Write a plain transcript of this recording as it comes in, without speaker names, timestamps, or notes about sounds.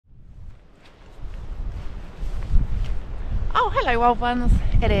Oh, hello old ones.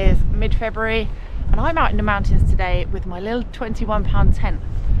 It is mid-February and I'm out in the mountains today with my little 21-pound tent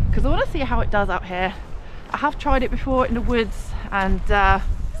because I want to see how it does out here. I have tried it before in the woods and it's a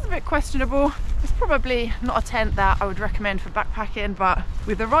bit questionable. It's probably not a tent that I would recommend for backpacking, but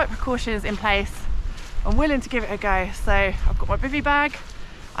with the right precautions in place, I'm willing to give it a go. So I've got my bivvy bag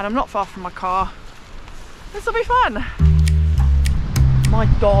and I'm not far from my car. This will be fun. My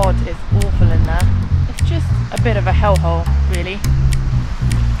God, it's awful in there. It's just a bit of a hellhole, really.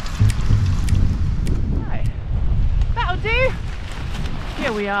 Right, that'll do.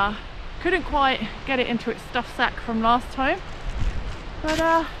 Here we are. Couldn't quite get it into its stuff sack from last time, but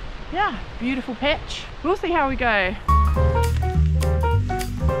yeah, beautiful pitch. We'll see how we go.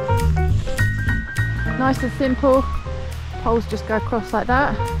 Nice and simple. Poles just go across like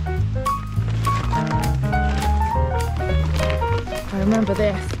that. I remember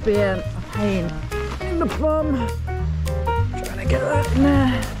this being a pain in the bum. Trying to get that in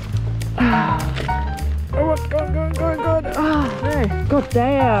there. Oh, it's gone. Oh, no. God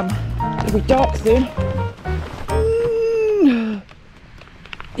damn. It'll be dark soon.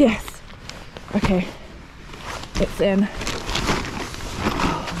 Yes. Okay. It's in.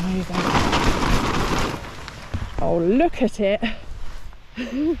 Oh, amazing. Oh, look at it.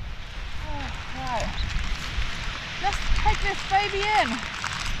 Oh, right. Let's take this baby in.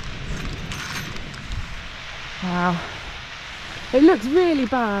 Wow. It looks really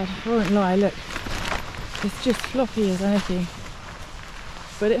bad. I won't lie, look. It's just floppy as anything.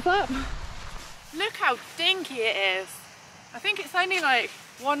 But it's up. Look how dinky it is. I think it's only like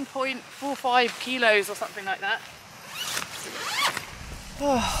 1.45 kilos or something like that.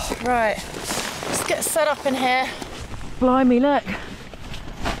 Oh, right. Let's get set up in here. Blimey, look.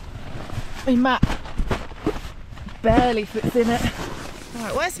 My mat barely fits in it.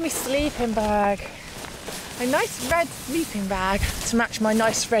 Right, where's my sleeping bag? A nice red sleeping bag to match my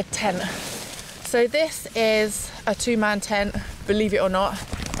nice red tent. So this is a two-man tent, believe it or not.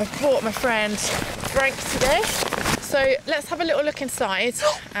 I've brought my friend Frank today. So let's have a little look inside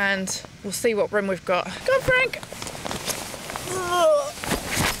and we'll see what room we've got. Go on, Frank!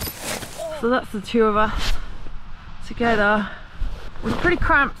 So that's the two of us together. We're pretty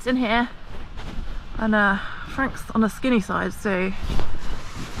cramped in here and Frank's on the skinny side, so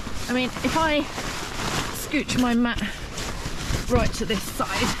I mean if I scooch my mat right to this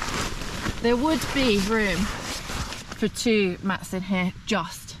side, there would be room for two mats in here,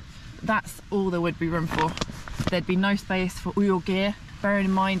 just. That's all there would be room for. There'd be no space for all your gear. Bearing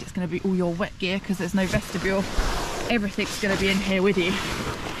in mind it's going to be all your wet gear because there's no vestibule. Everything's going to be in here with you.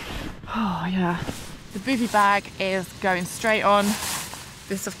 Oh yeah. The bivvy bag is going straight on.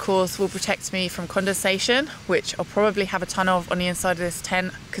 This of course will protect me from condensation, which I'll probably have a ton of on the inside of this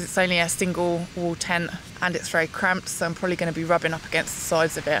tent because it's only a single wall tent and it's very cramped, so I'm probably going to be rubbing up against the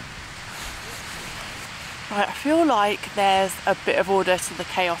sides of it. Right, I feel like there's a bit of order to the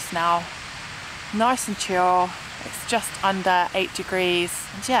chaos now. Nice and chill. It's just under 8 degrees.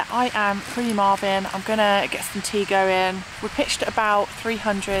 And yeah, I am pretty Marvin. I'm gonna get some tea going. We're pitched at about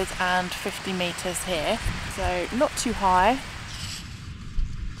 350 meters here, so not too high.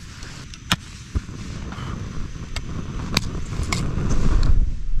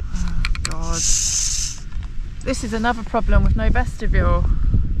 Oh God. This is another problem with no vestibule.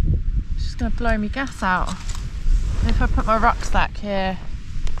 It's just gonna blow me gas out. And if I put my rucksack here,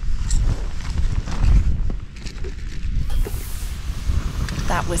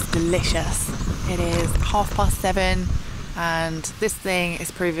 that was delicious. It is 7:30 and this thing is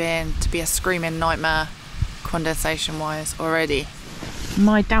proving to be a screaming nightmare condensation wise already.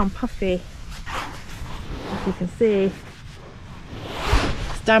 My down Puffy, as you can see,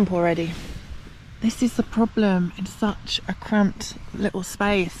 it's damp already. This is the problem in such a cramped little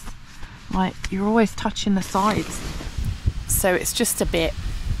space. Like, you're always touching the sides. So it's just a bit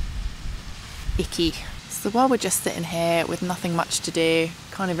icky. So while we're just sitting here with nothing much to do,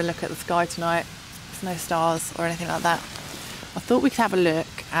 can't even look at the sky tonight, there's no stars or anything like that, I thought we could have a look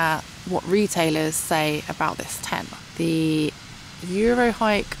at what retailers say about this tent. The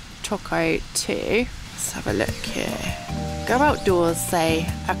Eurohike Toco 2, let's have a look here. Go outdoors, say,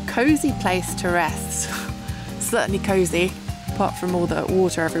 a cosy place to rest. Certainly cosy, apart from all the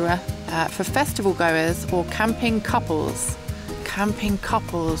water everywhere. For festival goers or camping couples. Camping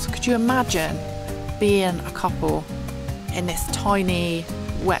couples, could you imagine being a couple in this tiny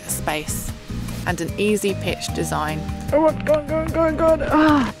wet space and an easy pitch design? Oh, God.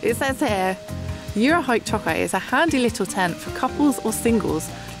 Ah. It says here, Eurohike Toco is a handy little tent for couples or singles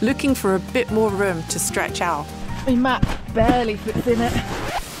looking for a bit more room to stretch out. My mat barely fits in it.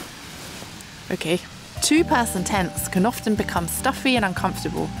 Okay, Two-person tents can often become stuffy and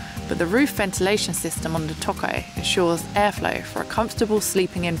uncomfortable, but the roof ventilation system on the Toco ensures airflow for a comfortable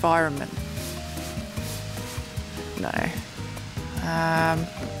sleeping environment. No.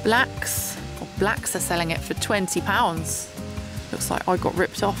 Blacks are selling it for £20. Looks like I got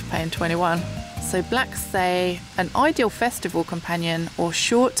ripped off paying 21. So Blacks say an ideal festival companion or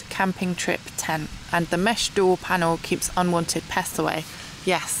short camping trip tent, and the mesh door panel keeps unwanted pests away.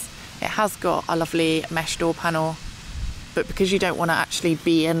 Yes, it has got a lovely mesh door panel, but because you don't want to actually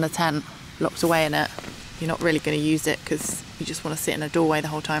be in the tent locked away in it, you're not really going to use it because you just want to sit in a doorway the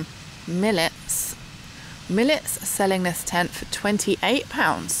whole time. Millets are selling this tent for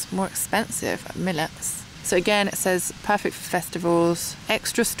 £28, more expensive at Millets. So again, it says perfect for festivals.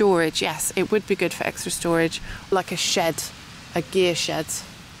 Extra storage, yes, it would be good for extra storage, like a shed, a gear shed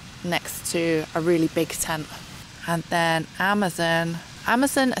next to a really big tent. And then Amazon are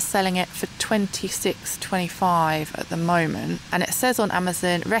selling it for $26.25 at the moment. And it says on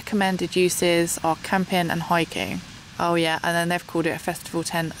Amazon, recommended uses are camping and hiking. Oh yeah, and then they've called it a festival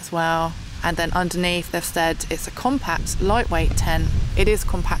tent as well. And then underneath they've said it's a compact, lightweight tent. It is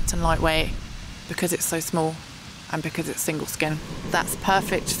compact and lightweight because it's so small and because it's single skin. That's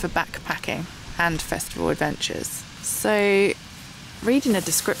perfect for backpacking and festival adventures. So reading the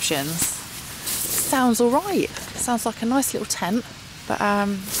descriptions, sounds all right. Sounds like a nice little tent, but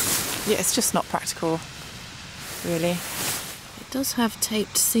yeah, it's just not practical, really. It does have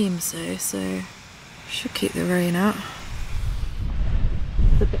taped seams though, so should keep the rain out.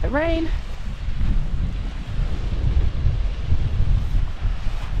 There's a bit of rain.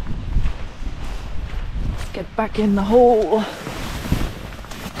 Let's get back in the hole.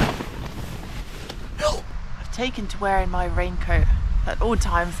 I've taken to wearing my raincoat at all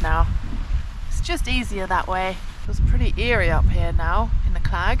times now. It's just easier that way. It was pretty eerie up here now in the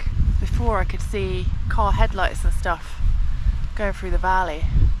Clag. Before I could see car headlights and stuff going through the valley,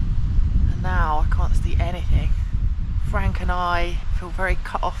 and now I can't see anything. Frank and I feel very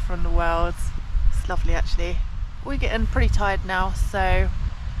cut off from the world. It's lovely actually. We're getting pretty tired now, so I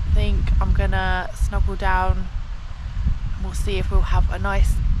think I'm gonna snuggle down and we'll see if we'll have a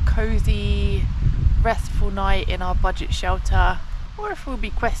nice cozy restful night in our budget shelter, or if we'll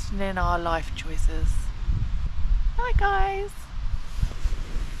be questioning our life choices. Bye guys!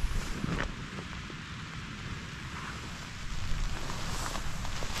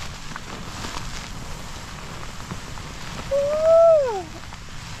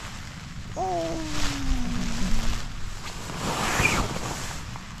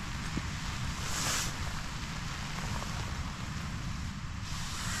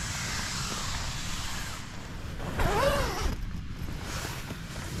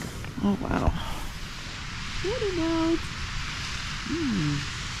 Oh wow. Morning, Nod.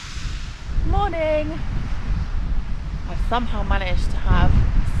 Morning! I somehow managed to have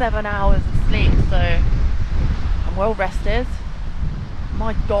 7 hours of sleep, so I'm well rested.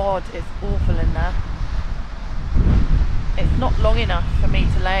 My God, it's awful in there. It's not long enough for me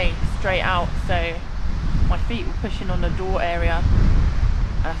to lay straight out, so my feet were pushing on the door area,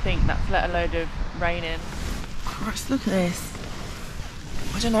 and I think that's let a load of rain in. Christ, look at this.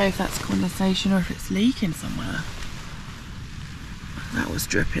 I don't know if that's condensation or if it's leaking somewhere. That was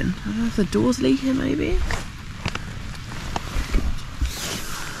dripping. I don't know if the door's leaking maybe.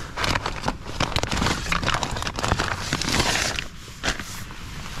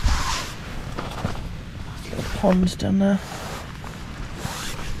 Little pond down there.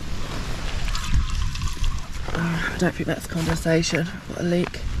 I don't think that's condensation. I've got a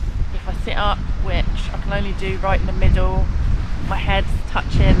leak. If I sit up, which I can only do right in the middle, my head's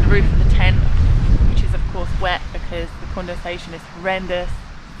touching the roof of the tent, which is of course wet because the condensation is horrendous,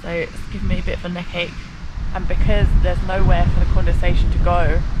 so it's giving me a bit of a neck ache. And because there's nowhere for the condensation to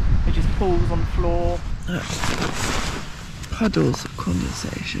go, it just pools on the floor. Puddles of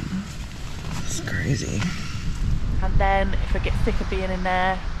condensation. That's crazy. And then if I get sick of being in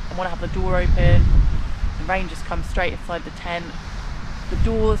there, I want to have the door open, the rain just comes straight inside the tent. The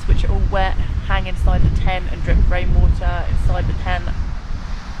doors, which are all wet, hang inside the tent and drip rainwater inside the tent.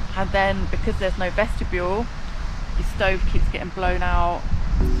 And then because there's no vestibule, your stove keeps getting blown out,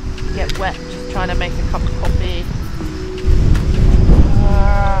 you get wet just trying to make a cup of coffee.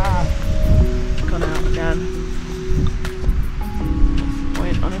 Gone out again. What's the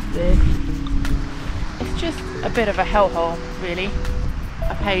point, honestly? It's just a bit of a hellhole, really.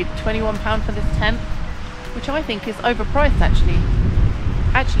 I paid £21 for this tent, which I think is overpriced actually.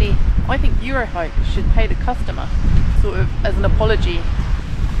 Actually, I think Eurohike should pay the customer, sort of as an apology.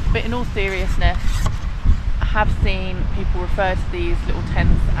 But in all seriousness, I have seen people refer to these little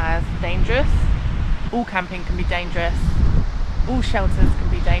tents as dangerous. All camping can be dangerous. All shelters can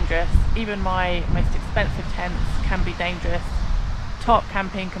be dangerous. Even my most expensive tents can be dangerous. Tarp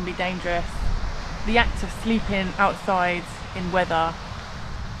camping can be dangerous. The act of sleeping outside in weather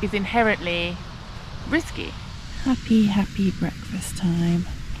is inherently risky. Happy breakfast time.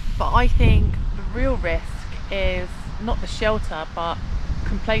 But I think the real risk is not the shelter, but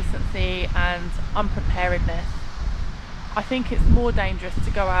complacency and unpreparedness. I think it's more dangerous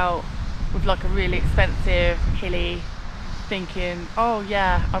to go out with like a really expensive hilly, thinking, oh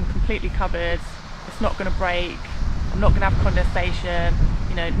yeah, I'm completely covered, it's not going to break, I'm not going to have condensation,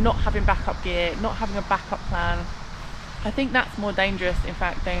 you know, not having backup gear, not having a backup plan. I think that's more dangerous, in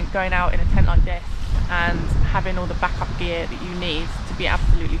fact, than going out in a tent like this and having all the backup gear that you need to be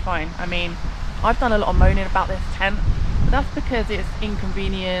absolutely fine. I mean, I've done a lot of moaning about this tent, but that's because it's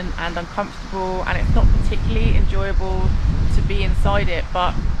inconvenient and uncomfortable and it's not particularly enjoyable to be inside it,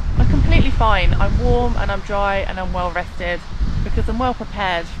 but I'm completely fine. I'm warm and I'm dry and I'm well rested because I'm well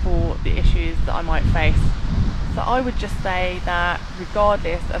prepared for the issues that I might face. So I would just say that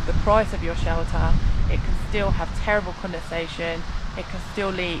regardless of the price of your shelter, it can still have terrible condensation, it can still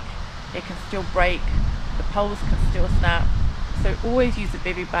leak, it can still break, the poles can still snap. So always use a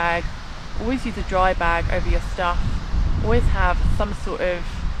bivy bag, always use a dry bag over your stuff, always have some sort of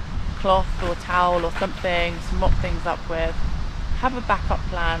cloth or towel or something to mop things up with. Have a backup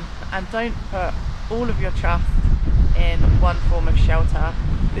plan and don't put all of your trust in one form of shelter.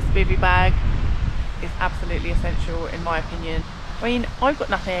 This bivy bag is absolutely essential in my opinion. I mean, I've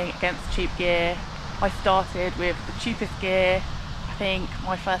got nothing against cheap gear. I started with the cheapest gear. I think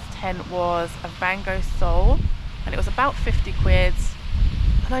my first tent was a Van Gogh Soul and it was about 50 quid.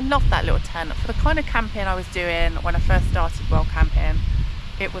 And I loved that little tent. For the kind of camping I was doing when I first started world camping,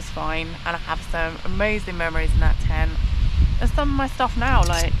 it was fine and I have some amazing memories in that tent. And some of my stuff now,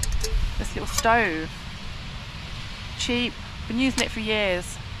 like this little stove, cheap, been using it for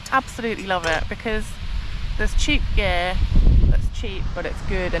years, absolutely love it, because there's cheap gear that's cheap but it's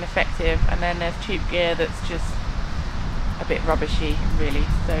good and effective, and then there's cheap gear that's just a bit rubbishy really.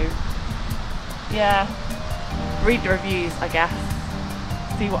 So yeah, read the reviews I guess,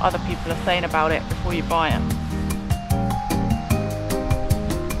 see what other people are saying about it before you buy it.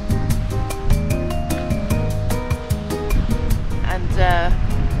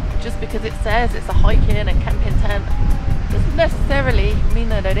 Just because it says it's a hiking and camping tent doesn't necessarily mean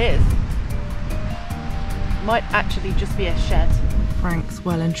that it is. It might actually just be a shed. Frank's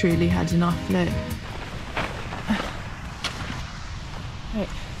well and truly had enough, look. Right.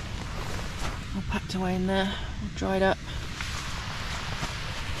 All packed away in there, all dried up.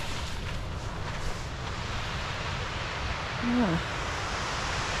 Yeah.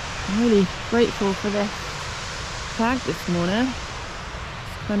 I'm really grateful for this flag this morning.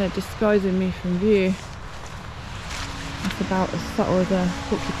 Kind of disguising me from view. It's about as subtle as a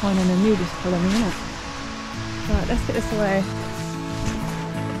porcupine and a nudist colony, isn't it? Right, let's get this away.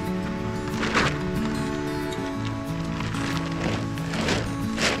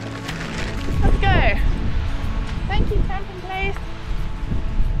 Let's go. Thank you, camping place.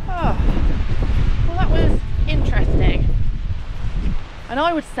 Oh, well, that was interesting. And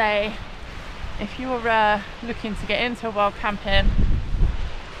I would say, if you were looking to get into wild camping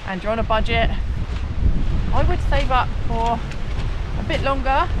and you're on a budget, I would save up for a bit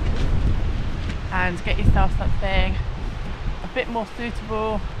longer and get yourself something a bit more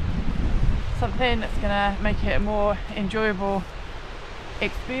suitable, something that's gonna make it a more enjoyable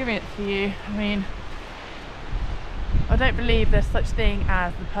experience for you. I mean, I don't believe there's such thing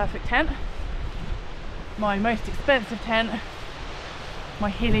as the perfect tent. My most expensive tent, my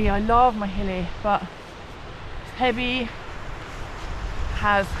hilly, I love my hilly, but it's heavy,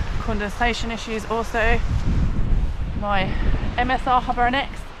 has condensation issues also. My MSR Hover NX,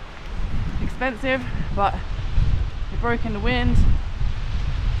 expensive, but it broke in the wind.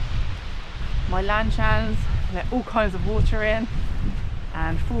 My Lanchans let all kinds of water in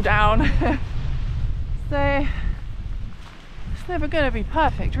and fall down. So it's never going to be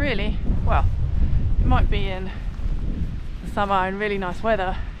perfect really. Well, it might be in the summer and really nice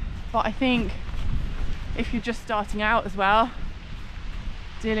weather, but I think if you're just starting out as well,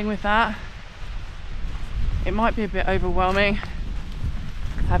 dealing with that, it might be a bit overwhelming,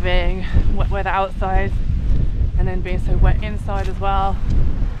 having wet weather outside and then being so wet inside as well.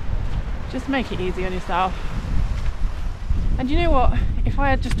 Just make it easy on yourself. And you know what, if I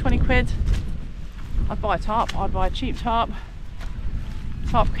had just 20 quid, I'd buy a tarp. I'd buy a cheap tarp.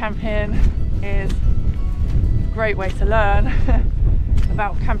 Tarp camping is a great way to learn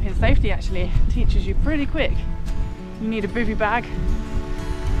about camping safety. Actually, it teaches you pretty quick. You need a bivy bag,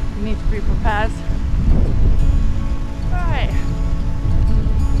 you need to be prepared, Right,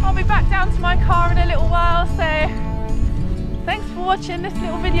 I'll be back down to my car in a little while, so thanks for watching this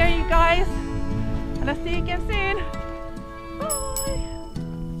little video, you guys, and I'll see you again soon. Bye.